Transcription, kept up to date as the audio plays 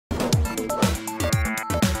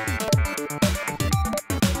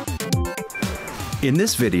In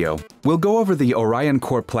this video, we'll go over the Orion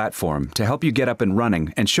Core platform to help you get up and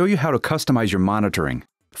running and show you how to customize your monitoring.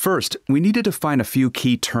 First, we need to define a few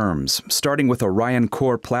key terms, starting with Orion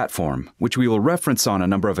Core platform, which we will reference on a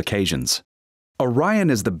number of occasions.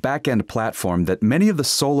 Orion is the back-end platform that many of the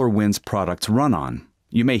SolarWinds products run on.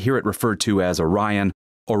 You may hear it referred to as Orion,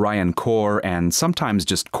 Orion Core, and sometimes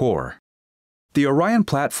just Core. The Orion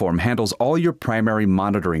platform handles all your primary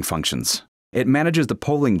monitoring functions. It manages the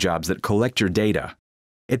polling jobs that collect your data.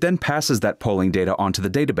 It then passes that polling data onto the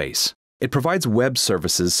database. It provides web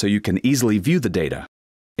services so you can easily view the data.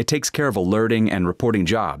 It takes care of alerting and reporting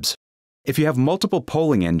jobs. If you have multiple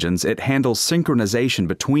polling engines, it handles synchronization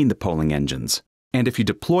between the polling engines. And if you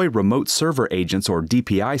deploy remote server agents or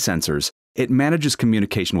DPI sensors, it manages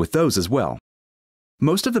communication with those as well.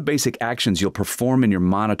 Most of the basic actions you'll perform in your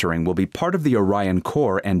monitoring will be part of the Orion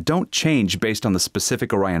Core and don't change based on the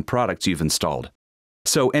specific Orion products you've installed.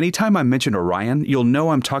 So anytime I mention Orion, you'll know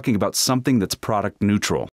I'm talking about something that's product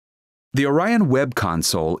neutral. The Orion Web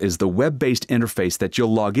Console is the web-based interface that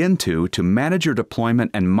you'll log into to manage your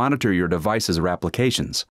deployment and monitor your devices or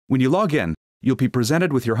applications. When you log in, you'll be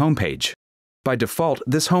presented with your homepage. By default,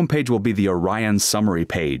 this homepage will be the Orion summary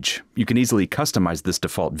page. You can easily customize this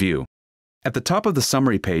default view. At the top of the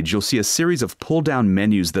summary page, you'll see a series of pull-down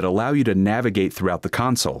menus that allow you to navigate throughout the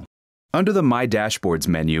console. Under the My Dashboards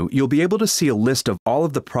menu, you'll be able to see a list of all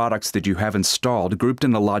of the products that you have installed grouped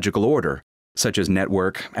in a logical order, such as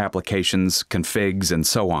network, applications, configs, and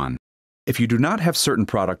so on. If you do not have certain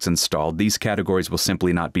products installed, these categories will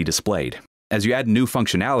simply not be displayed. As you add new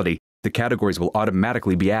functionality, the categories will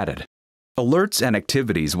automatically be added. Alerts and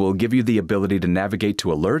activities will give you the ability to navigate to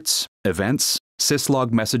alerts, events,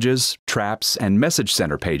 syslog messages, traps, and message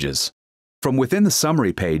center pages. From within the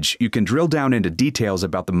summary page, you can drill down into details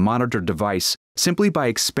about the monitored device simply by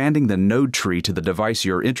expanding the node tree to the device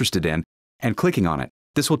you're interested in and clicking on it.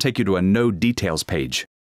 This will take you to a node details page.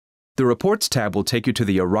 The Reports tab will take you to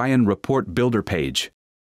the Orion Report Builder page.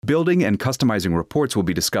 Building and customizing reports will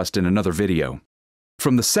be discussed in another video.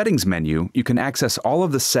 From the Settings menu, you can access all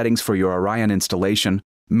of the settings for your Orion installation,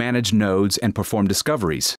 manage nodes, and perform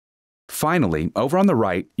discoveries. Finally, over on the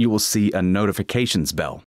right, you will see a Notifications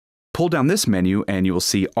bell. Pull down this menu and you will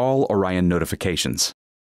see all Orion notifications.